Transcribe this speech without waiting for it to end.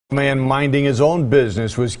A man minding his own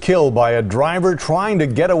business was killed by a driver trying to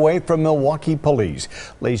get away from Milwaukee police.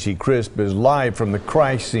 Lacey Crisp is live from the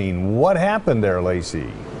crash scene. What happened there,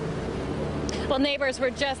 Lacey? Well, neighbors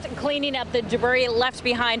were just cleaning up the debris left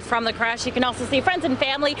behind from the crash. You can also see friends and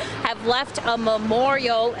family have left a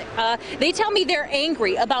memorial. They tell me they're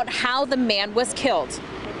angry about how the man was killed.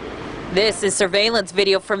 This is surveillance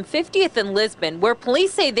video from 50th and Lisbon, where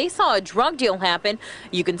police say they saw a drug deal happen.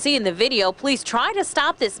 You can see in the video, police try to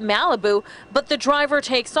stop this Malibu, but the driver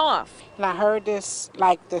takes off. And I heard this,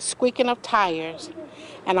 like the squeaking of tires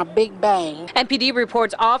and a big bang. MPD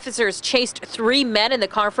reports officers chased 3 men in the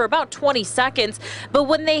car for about 20 seconds, but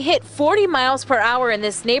when they hit 40 miles per hour in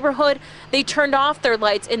this neighborhood, they turned off their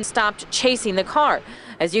lights and stopped chasing the car.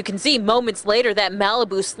 As you can see, moments later, that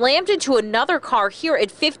Malibu slammed into another car here at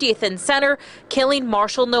 50th and Center, killing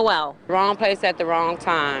Marshall Noel. Wrong place at the wrong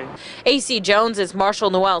time. AC Jones is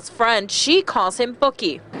Marshall Noel's friend. She calls him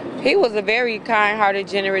Bookie. He was a very kind-hearted,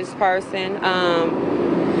 generous person,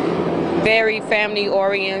 very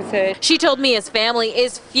family-oriented. She told me his family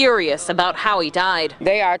is furious about how he died.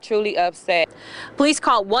 They are truly upset. Police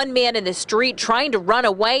caught one man in the street trying to run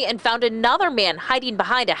away and found another man hiding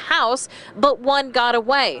behind a house, but one got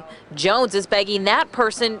away. Jones is begging that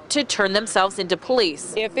person to turn themselves into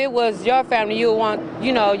police. If it was your family, you would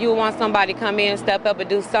want somebody to come in, step up and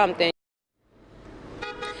do something.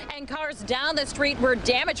 And cars down the street were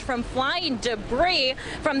damaged from flying debris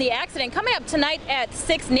from the accident. Coming up tonight at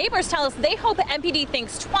 6, neighbors tell us they hope MPD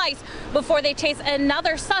thinks twice before they chase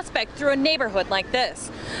another suspect through a neighborhood like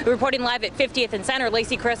this. Reporting live at 50th and Center,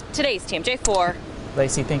 Lacey Crisp, today's TMJ4.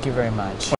 Lacey, thank you very much.